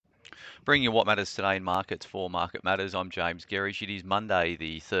Bringing you what matters today in markets for Market Matters. I'm James Gerrish. It is Monday,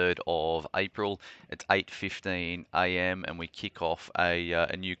 the 3rd of April. It's 8:15 a.m. and we kick off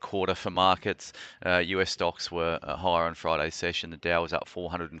a new quarter for markets. US stocks were higher on Friday's session. The Dow was up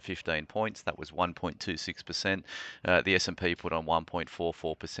 415 points. That was 1.26%. The S&P put on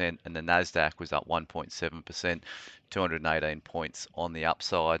 1.44%, and the Nasdaq was up 1.7%. 218 points on the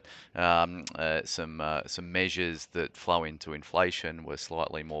upside. Some measures that flow into inflation were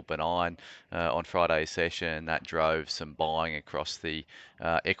slightly more benign on Friday's session. That drove some buying across the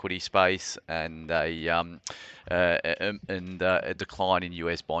equity space and a decline in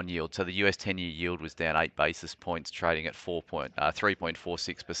US bond yield. So the US 10-year yield was down 8 basis points, trading at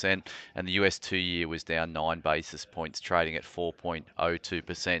 3.46%, and the US 2-year was down 9 basis points, trading at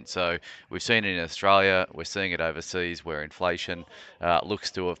 4.02%. So we've seen it in Australia, we're seeing it overseas, where inflation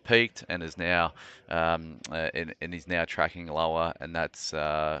looks to have peaked and is now is now tracking lower, and that's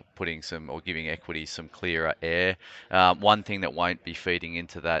putting some or giving equities some clearer air. One thing that won't be feeding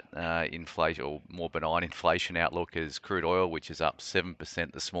into that inflation or more benign inflation outlook is crude oil, which is up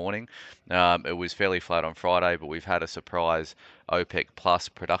 7% this morning. It was fairly flat on Friday, but we've had a surprise OPEC plus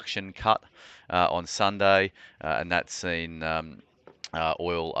production cut on Sunday, and that's seen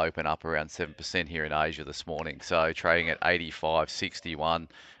oil open up around 7% here in Asia this morning. So trading at 85.61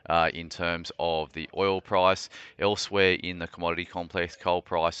 in terms of the oil price. Elsewhere in the commodity complex, coal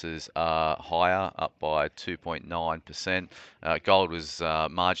prices are higher, up by 2.9%. Gold was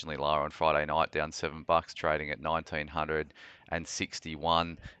marginally lower on Friday night, down $7, trading at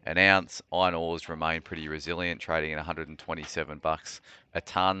 1,961 an ounce. Iron ores remain pretty resilient, trading at $127 a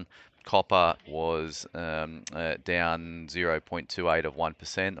ton. Copper was down 0.28 of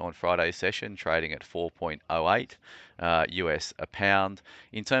 1% on Friday's session, trading at 4.08 US a pound.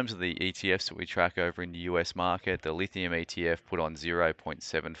 In terms of the ETFs that we track over in the US market, the lithium ETF put on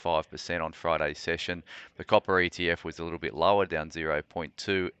 0.75% on Friday's session. The copper ETF was a little bit lower, down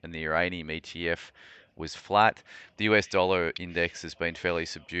 0.2, and the uranium ETF was flat. The US dollar index has been fairly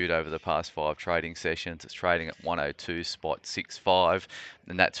subdued over the past 5 trading sessions. It's trading at 102.65,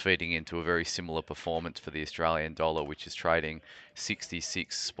 and that's feeding into a very similar performance for the Australian dollar, which is trading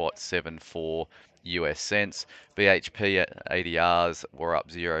 66.74 US cents. BHP ADRs were up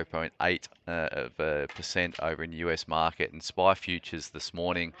 0.8% over in the US market, and SPI futures this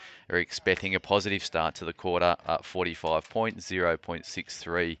morning are expecting a positive start to the quarter, up 45 points,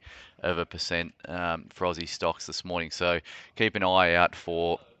 0.63% for Aussie stocks this morning. So keep an eye out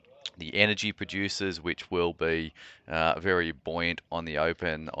for the energy producers, which will be very buoyant on the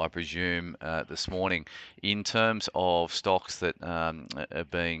open, I presume, this morning. In terms of stocks that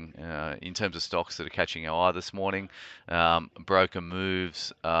stocks that are catching our eye this morning, broker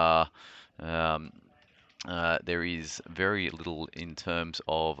moves are. There is very little in terms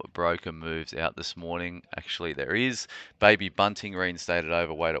of broker moves out this morning. Actually, there is. Baby Bunting reinstated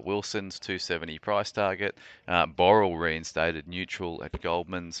overweight at Wilson's, 270 price target. Boral reinstated neutral at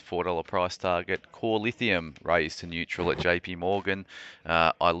Goldman's, $4 price target. Core Lithium raised to neutral at JP Morgan.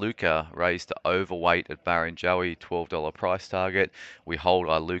 Iluka raised to overweight at Barrenjoey, $12 price target. We hold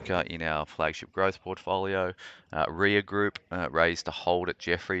Iluka in our flagship growth portfolio. Ria Group raised to hold at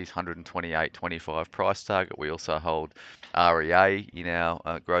Jefferies, 128.25 price target. We also hold REA in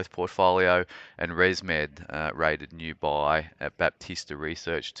our growth portfolio, and ResMed rated new buy at Baptista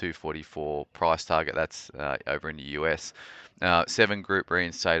Research, 244 price target. That's over in the US. Seven Group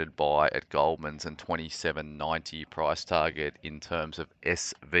reinstated buy at Goldman's and 27.90 price target in terms of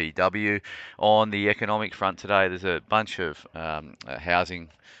SVW. On the economic front today, there's a bunch of housing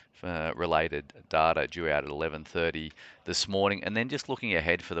related data due out at 11:30 this morning, and then just looking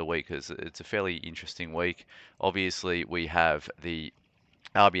ahead for the week, because it's a fairly interesting week. Obviously, we have the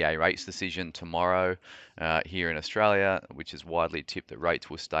RBA rates decision tomorrow here in Australia, which is widely tipped that rates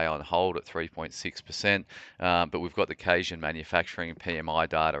will stay on hold at 3.6%. But we've got the Cajun manufacturing PMI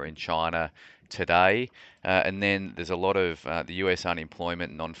data in China today, and then there's a lot of the US unemployment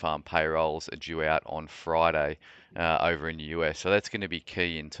and non-farm payrolls are due out on Friday over in the US. So that's going to be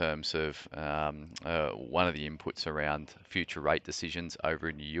key in terms of one of the inputs around future rate decisions over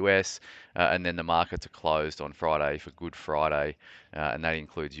in the US. And then the markets are closed on Friday for Good Friday, and that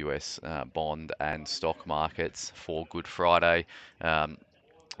includes US bond and stock markets for Good Friday.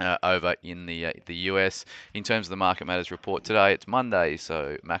 Over in the US. In terms of the Market Matters report today, it's Monday,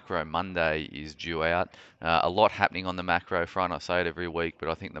 so Macro Monday is due out. A lot happening on the macro front. I say it every week, but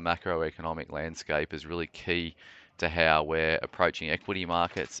I think the macroeconomic landscape is really key to how we're approaching equity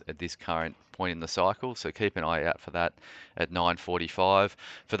markets at this current point in the cycle, so keep an eye out for that at 9:45.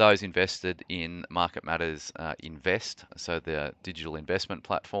 For those invested in Market Matters Invest, so the digital investment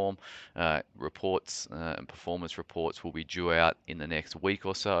platform, reports and performance reports will be due out in the next week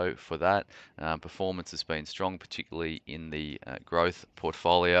or so for that. Performance has been strong, particularly in the growth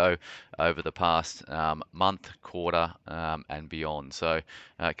portfolio over the past month, quarter, and beyond. So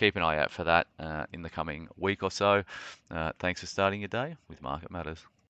keep an eye out for that in the coming week or so. Thanks for starting your day with Market Matters.